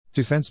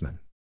Defenseman.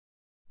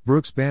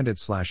 Brooks Bandit /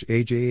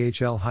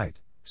 AJHL height,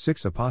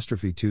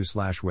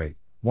 6'2" weight,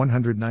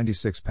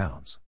 196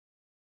 pounds.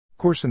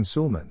 Corson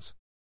Ceulemans.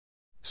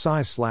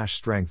 Size /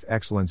 strength,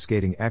 excellent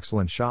skating,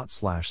 excellent shot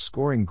 /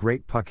 scoring,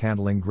 great puck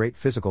handling, great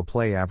physical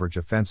play, average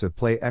offensive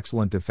play,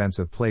 excellent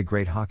defensive play,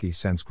 great hockey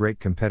sense, great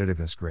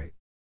competitiveness, great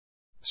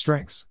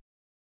strengths.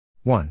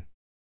 1.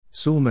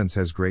 Ceulemans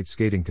has great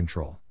skating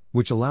control,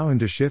 which allow him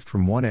to shift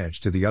from one edge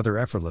to the other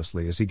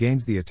effortlessly as he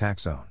gains the attack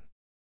zone.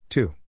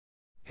 2.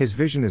 His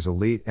vision is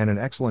elite and an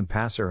excellent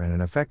passer and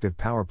an effective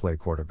power play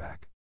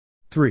quarterback.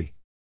 3.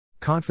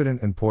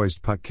 Confident and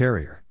poised puck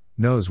carrier,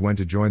 knows when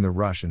to join the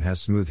rush and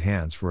has smooth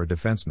hands for a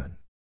defenseman.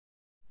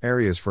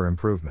 Areas for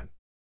improvement.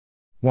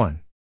 1.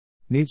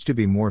 Needs to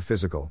be more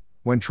physical,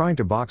 when trying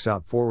to box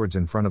out forwards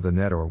in front of the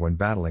net or when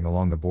battling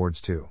along the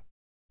boards. 2.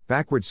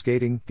 Backward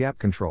skating, gap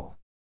control.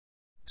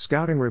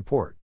 Scouting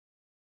report.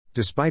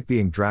 Despite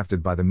being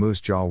drafted by the Moose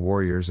Jaw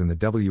Warriors in the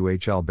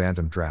WHL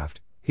Bantam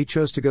draft, he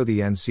chose to go the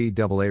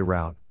NCAA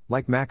route,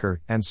 like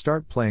Macker, and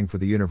start playing for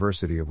the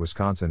University of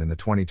Wisconsin in the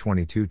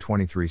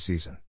 2022-23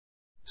 season.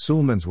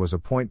 Ceulemans was a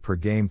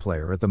point-per-game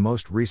player at the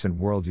most recent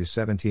World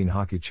U17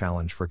 Hockey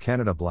Challenge for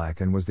Canada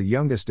Black and was the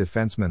youngest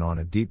defenseman on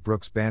a deep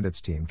Brooks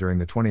Bandits team during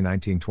the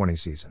 2019-20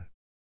 season.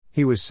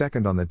 He was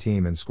second on the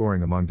team in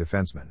scoring among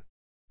defensemen.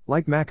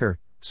 Like Macker,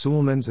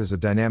 Ceulemans is a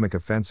dynamic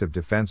offensive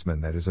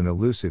defenseman that is an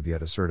elusive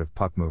yet assertive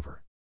puck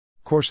mover.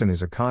 Corson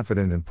is a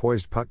confident and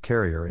poised puck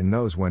carrier and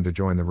knows when to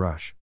join the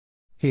rush.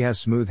 He has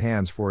smooth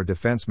hands for a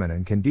defenseman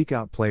and can deke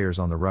out players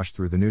on the rush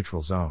through the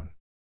neutral zone.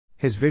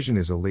 His vision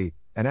is elite,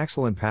 an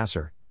excellent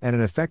passer, and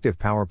an effective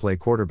power play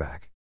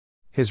quarterback.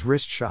 His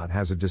wrist shot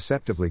has a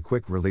deceptively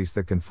quick release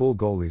that can fool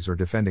goalies or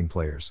defending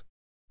players.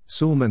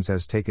 Ceulemans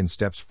has taken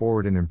steps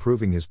forward in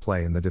improving his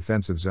play in the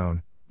defensive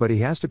zone, but he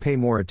has to pay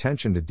more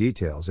attention to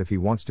details if he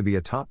wants to be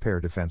a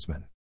top-pair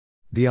defenseman.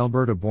 The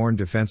Alberta-born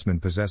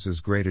defenseman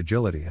possesses great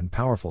agility and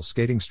powerful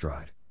skating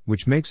stride,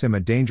 which makes him a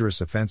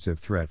dangerous offensive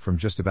threat from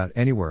just about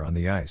anywhere on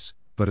the ice,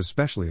 but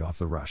especially off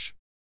the rush.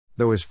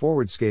 Though his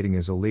forward skating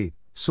is elite,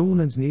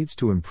 Ceulemans needs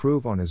to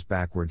improve on his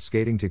backward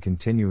skating to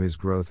continue his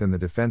growth in the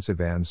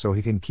defensive end so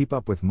he can keep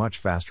up with much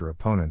faster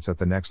opponents at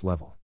the next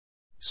level.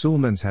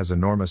 Ceulemans has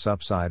enormous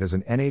upside as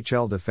an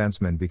NHL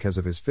defenseman because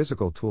of his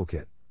physical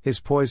toolkit. His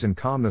poise and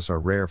calmness are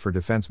rare for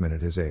defensemen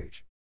at his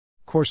age.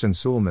 Corson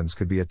Ceulemans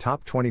could be a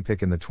top 20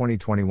 pick in the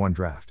 2021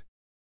 draft.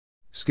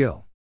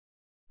 Skill.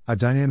 A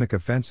dynamic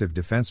offensive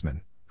defenseman,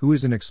 who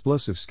is an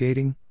explosive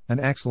skating, an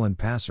excellent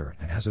passer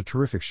and has a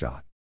terrific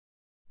shot.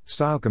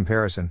 Style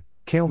comparison,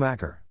 Cale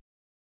Macker.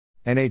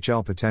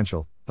 NHL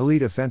potential,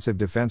 elite offensive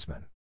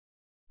defenseman.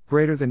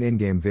 Greater than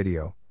in-game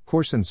video,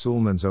 Corson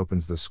Ceulemans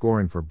opens the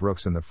scoring for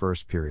Brooks in the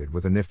first period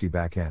with a nifty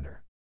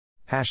backhander.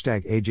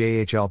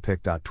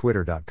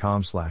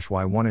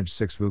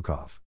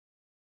 #AJHLpick.twitter.com/Y1H6Vukov.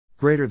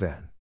 Greater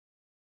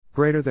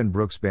than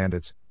Brooks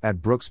Bandits,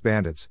 at Brooks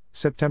Bandits,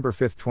 September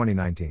 5,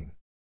 2019.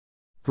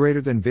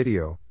 Greater than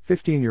video,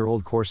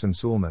 15-year-old Corson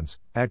Ceulemans,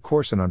 at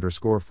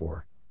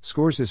Corson_4,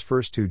 scores his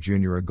first 2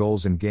 junior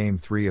goals in Game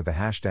 3 of the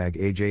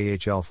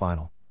 #AJHL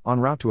final, en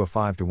route to a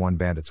 5-1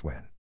 Bandits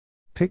win.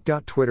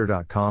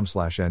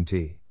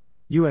 Pick.twitter.com/NT.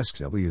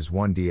 USW's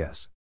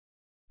 1DS.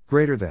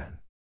 Greater than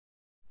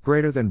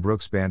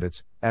Brooks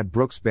Bandits, at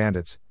Brooks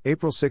Bandits,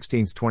 April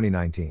 16,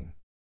 2019.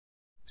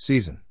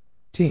 Season.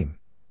 Team.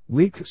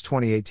 Leagues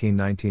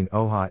 2018-19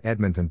 OHA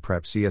Edmonton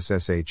Prep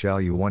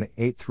CSSHLU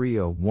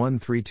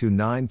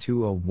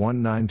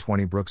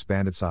 1-830-132-920-1920 Brooks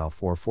Bandits Isle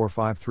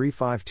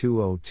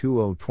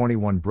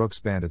 445-3520-2021 Brooks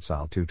Bandits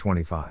Isle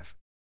 225.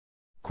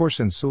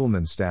 Corson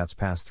Ceulemans stats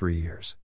past 3 years.